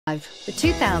The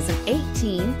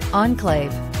 2018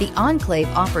 Enclave. The Enclave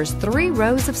offers 3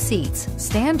 rows of seats,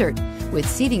 standard, with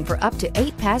seating for up to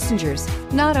 8 passengers.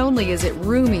 Not only is it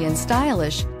roomy and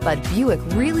stylish, but Buick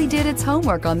really did its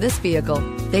homework on this vehicle.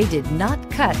 They did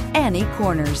not cut any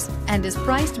corners and is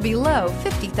priced below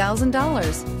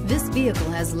 $50,000. This vehicle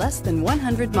has less than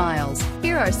 100 miles.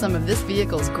 Here are some of this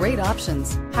vehicle's great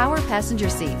options: power passenger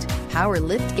seat, power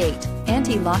lift gate,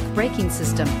 anti-lock braking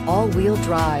system, all-wheel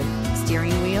drive,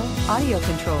 steering wheel audio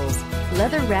controls,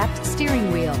 leather-wrapped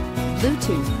steering wheel,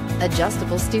 Bluetooth,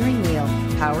 adjustable steering wheel,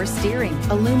 power steering,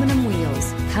 aluminum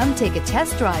wheels. Come take a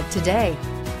test drive today.